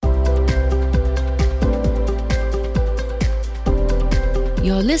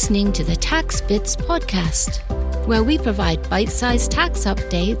You're listening to the Tax Bits podcast, where we provide bite-sized tax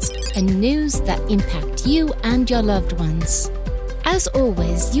updates and news that impact you and your loved ones. As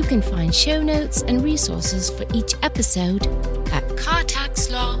always, you can find show notes and resources for each episode at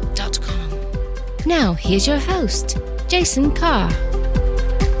cartaxlaw.com. Now, here's your host, Jason Carr.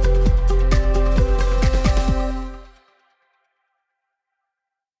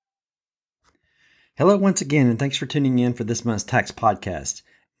 Hello once again, and thanks for tuning in for this month's tax podcast.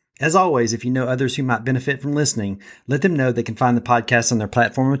 As always, if you know others who might benefit from listening, let them know they can find the podcast on their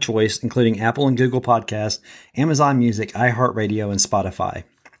platform of choice, including Apple and Google Podcasts, Amazon Music, iHeartRadio, and Spotify.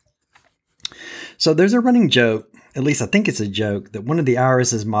 So there's a running joke, at least I think it's a joke, that one of the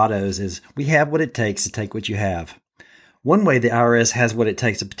IRS's mottos is, "We have what it takes to take what you have." One way the IRS has what it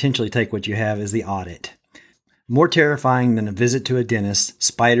takes to potentially take what you have is the audit. More terrifying than a visit to a dentist,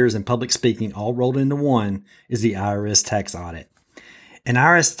 spiders, and public speaking all rolled into one is the IRS tax audit. An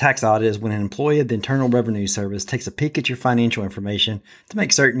IRS tax audit is when an employee of the Internal Revenue Service takes a peek at your financial information to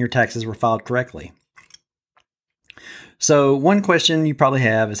make certain your taxes were filed correctly. So one question you probably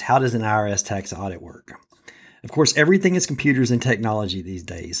have is, how does an IRS tax audit work? Of course, everything is computers and technology these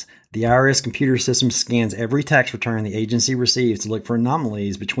days. The IRS computer system scans every tax return the agency receives to look for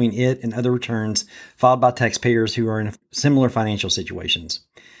anomalies between it and other returns filed by taxpayers who are in similar financial situations.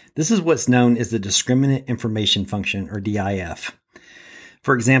 This is what's known as the Discriminant Information Function, or DIF.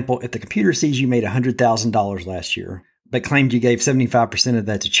 For example, if the computer sees you made $100,000 last year, but claimed you gave 75% of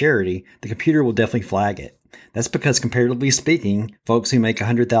that to charity, the computer will definitely flag it. That's because, comparatively speaking, folks who make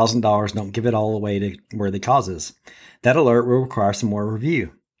 $100,000 don't give it all away to worthy causes. That alert will require some more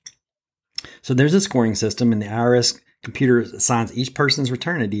review. So there's a scoring system, and the IRS computer assigns each person's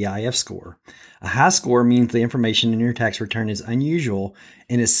return a DIF score. A high score means the information in your tax return is unusual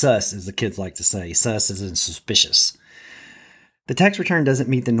and is sus, as the kids like to say. Sus is in suspicious. The tax return doesn't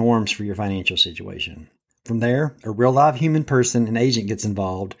meet the norms for your financial situation. From there, a real live human person, an agent, gets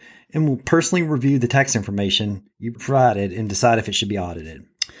involved and will personally review the tax information you provided and decide if it should be audited.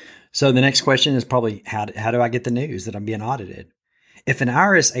 So the next question is probably, how do I get the news that I'm being audited? If an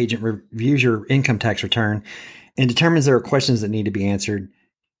IRS agent reviews your income tax return and determines there are questions that need to be answered,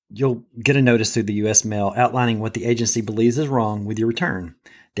 you'll get a notice through the U.S. mail outlining what the agency believes is wrong with your return.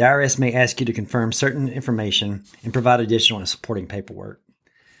 The IRS may ask you to confirm certain information and provide additional and supporting paperwork.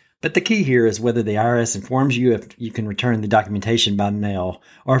 But the key here is whether the IRS informs you if you can return the documentation by mail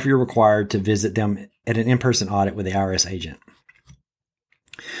or if you're required to visit them at an in-person audit with the IRS agent.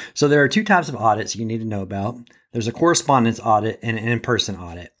 So there are two types of audits you need to know about. There's a correspondence audit and an in-person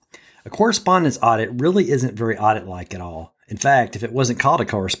audit. A correspondence audit really isn't very audit-like at all. In fact, if it wasn't called a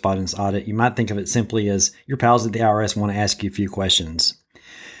correspondence audit, you might think of it simply as your pals at the IRS want to ask you a few questions.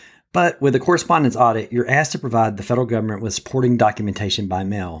 But with a correspondence audit, you're asked to provide the federal government with supporting documentation by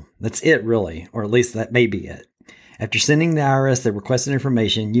mail. That's it, really, or at least that may be it. After sending the IRS the requested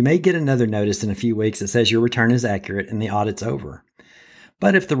information, you may get another notice in a few weeks that says your return is accurate and the audit's over.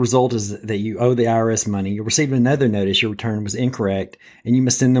 But if the result is that you owe the IRS money, you'll receive another notice your return was incorrect and you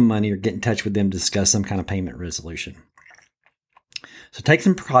must send them money or get in touch with them to discuss some kind of payment resolution. So take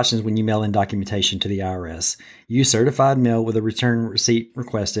some precautions when you mail in documentation to the IRS. Use certified mail with a return receipt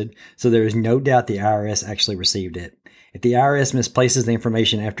requested so there is no doubt the IRS actually received it. If the IRS misplaces the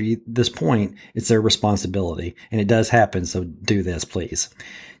information after this point, it's their responsibility, and it does happen, so do this, please.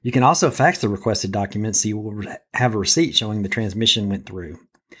 You can also fax the requested documents so you will have a receipt showing the transmission went through.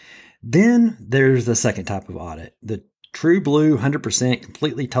 Then there's the second type of audit, the true blue 100%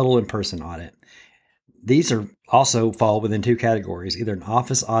 completely total in-person audit. These are also fall within two categories, either an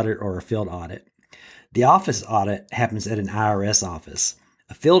office audit or a field audit. The office audit happens at an IRS office.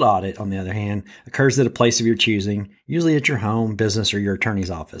 A field audit, on the other hand, occurs at a place of your choosing, usually at your home, business, or your attorney's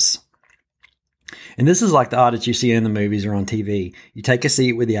office. And this is like the audits you see in the movies or on TV. You take a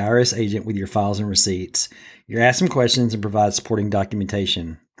seat with the IRS agent with your files and receipts. You're asked some questions and provide supporting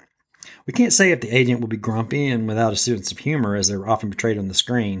documentation. We can't say if the agent will be grumpy and without a sense of humor as they're often portrayed on the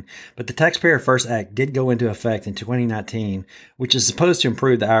screen, but the Taxpayer First Act did go into effect in 2019, which is supposed to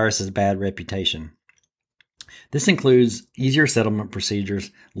improve the IRS's bad reputation. This includes easier settlement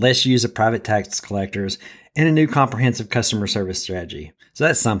procedures, less use of private tax collectors, and a new comprehensive customer service strategy. So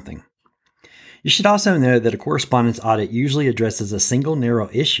that's something. You should also know that a correspondence audit usually addresses a single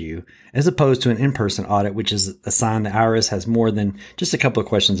narrow issue as opposed to an in-person audit, which is a sign the IRS has more than just a couple of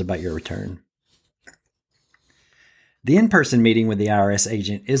questions about your return. The in-person meeting with the IRS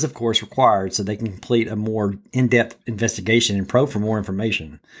agent is, of course, required so they can complete a more in-depth investigation and probe for more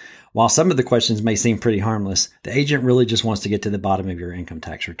information. While some of the questions may seem pretty harmless, the agent really just wants to get to the bottom of your income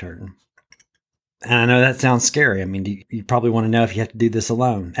tax return. And I know that sounds scary. I mean, you probably want to know if you have to do this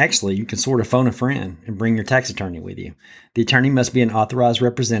alone. Actually, you can sort of phone a friend and bring your tax attorney with you. The attorney must be an authorized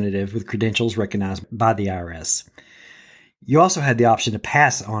representative with credentials recognized by the IRS. You also have the option to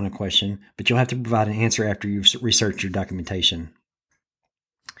pass on a question, but you'll have to provide an answer after you've researched your documentation.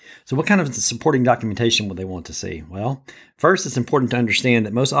 So what kind of supporting documentation will they want to see? Well, first, it's important to understand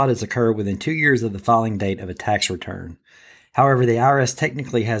that most audits occur within 2 years of the filing date of a tax return. However, the IRS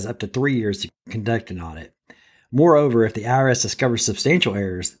technically has up to 3 years to conduct an audit. Moreover, if the IRS discovers substantial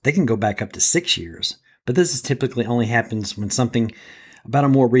errors, they can go back up to 6 years. But this is typically only happens when something about a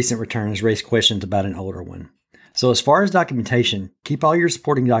more recent return has raised questions about an older one. So as far as documentation, keep all your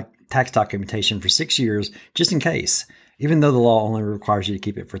supporting tax documentation for 6 years just in case, even though the law only requires you to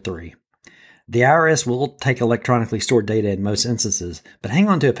keep it for 3. The IRS will take electronically stored data in most instances, but hang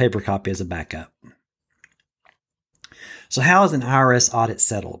on to a paper copy as a backup. So how is an IRS audit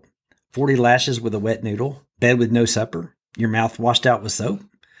settled? 40 lashes with a wet noodle? Bed with no supper? Your mouth washed out with soap?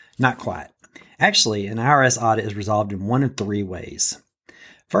 Not quite. Actually, an IRS audit is resolved in one of 3 ways.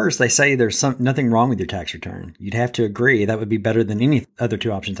 First, they say there's nothing wrong with your tax return. You'd have to agree that would be better than any other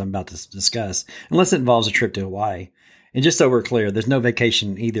 2 options I'm about to discuss, unless it involves a trip to Hawaii. And just so we're clear, there's no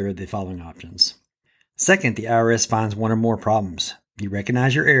vacation in either of the following options. Second, the IRS finds one or more problems. You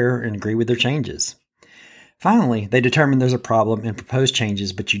recognize your error and agree with their changes. Finally, they determine there's a problem and propose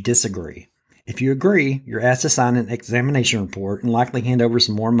changes, but you disagree. If you agree, you're asked to sign an examination report and likely hand over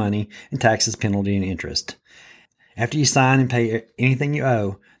some more money in taxes, penalty, and interest. After you sign and pay anything you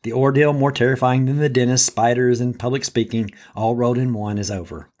owe, the ordeal, more terrifying than the dentist, spiders, and public speaking, all rolled in one, is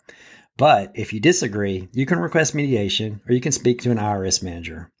over. But if you disagree, you can request mediation or you can speak to an IRS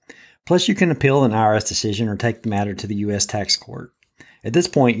manager. Plus, you can appeal an IRS decision or take the matter to the U.S. tax court. At this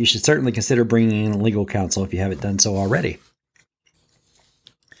point, you should certainly consider bringing in legal counsel if you haven't done so already.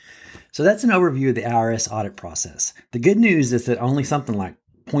 So that's an overview of the IRS audit process. The good news is that only something like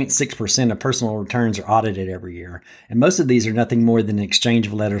 0.6% of personal returns are audited every year, and most of these are nothing more than an exchange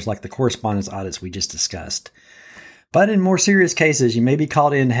of letters like the correspondence audits we just discussed. But in more serious cases, you may be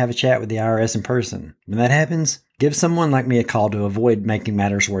called in to have a chat with the IRS in person. When that happens, give someone like me a call to avoid making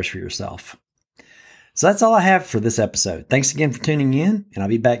matters worse for yourself. So that's all I have for this episode. Thanks again for tuning in, and I'll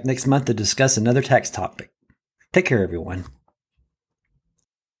be back next month to discuss another tax topic. Take care, everyone.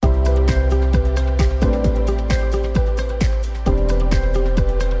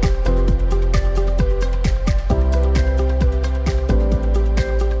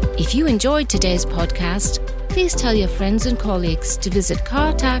 If you enjoyed today's podcast, please tell your friends and colleagues to visit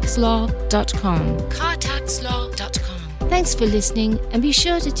cartaxlaw.com. cartaxlaw.com. Thanks for listening, and be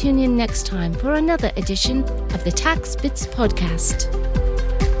sure to tune in next time for another edition of the Tax Bits podcast.